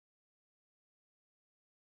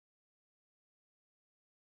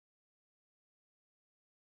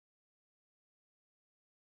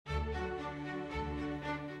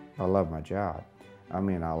I love my job. I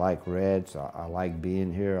mean, I like Reds. I like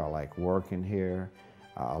being here. I like working here.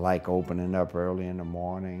 I like opening up early in the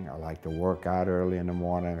morning. I like to work out early in the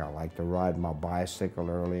morning. I like to ride my bicycle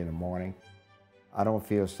early in the morning. I don't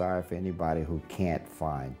feel sorry for anybody who can't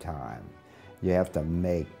find time. You have to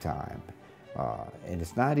make time. And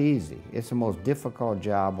it's not easy. It's the most difficult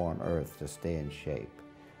job on earth to stay in shape.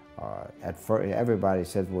 At first, everybody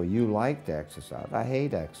says, well, you like to exercise. I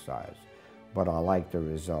hate exercise, but I like the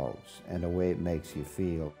results and the way it makes you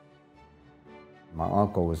feel. My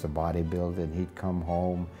uncle was a bodybuilder, and he'd come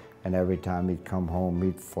home, and every time he'd come home,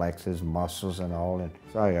 he'd flex his muscles and all. And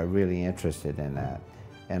so I got really interested in that.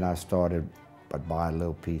 And I started to buy a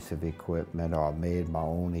little piece of equipment, or made my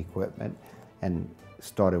own equipment, and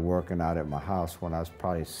started working out at my house when I was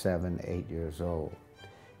probably 7, 8 years old.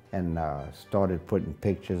 And started putting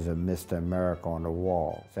pictures of Mr. America on the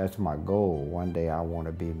wall. That's my goal. One day I want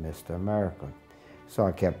to be Mr. America. So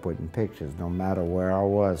I kept putting pictures, no matter where I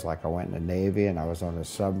was. Like I went in the Navy and I was on a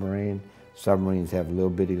submarine. Submarines have little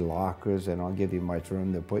bitty lockers. They don't give you much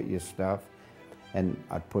room to put your stuff. And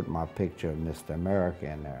I'd put my picture of Mr. America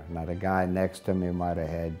in there. Now the guy next to me might have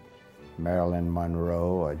had Marilyn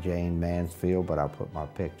Monroe or Jane Mansfield, but I put my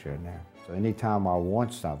picture in there. So anytime I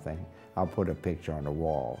want something, I'll put a picture on the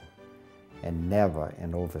wall. And never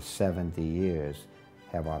in over 70 years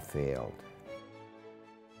have I failed.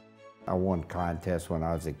 I won contests when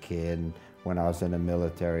I was a kid, and when I was in the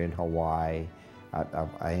military in Hawaii.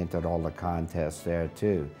 I entered all the contests there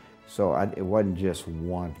too. So it wasn't just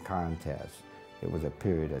one contest. It was a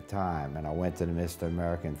period of time. And I went to the Mr.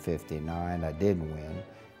 America in '59. I didn't win,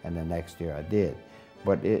 and the next year I did.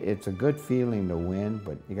 But it's a good feeling to win,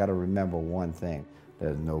 but you got to remember one thing.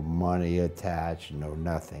 There's no money attached, no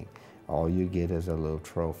nothing. All you get is a little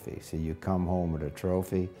trophy. So you come home with a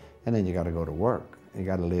trophy, and then you got to go to work. You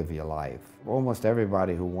got to live your life. Almost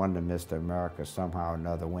everybody who won the Mr. America somehow or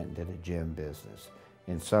another went into the gym business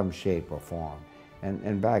in some shape or form.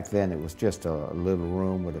 And back then it was just a little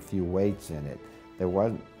room with a few weights in it. They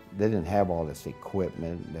didn't have all this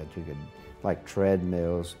equipment that you could, like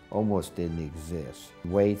treadmills, almost didn't exist.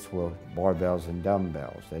 Weights were barbells and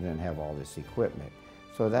dumbbells. They didn't have all this equipment.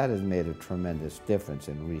 So that has made a tremendous difference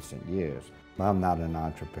in recent years. I'm not an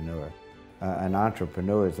entrepreneur. An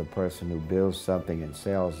entrepreneur is a person who builds something and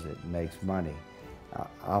sells it and makes money.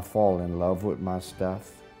 I fall in love with my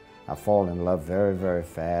stuff. I fall in love very, very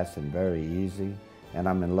fast and very easy. And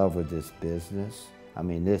I'm in love with this business. I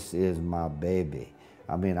mean, this is my baby.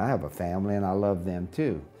 I mean, I have a family and I love them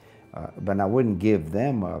too. But I wouldn't give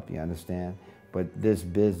them up, you understand? But this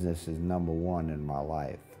business is #1 in my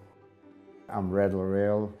life. I'm Red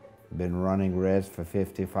Lareal, been running Reds for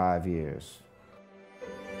 55 years.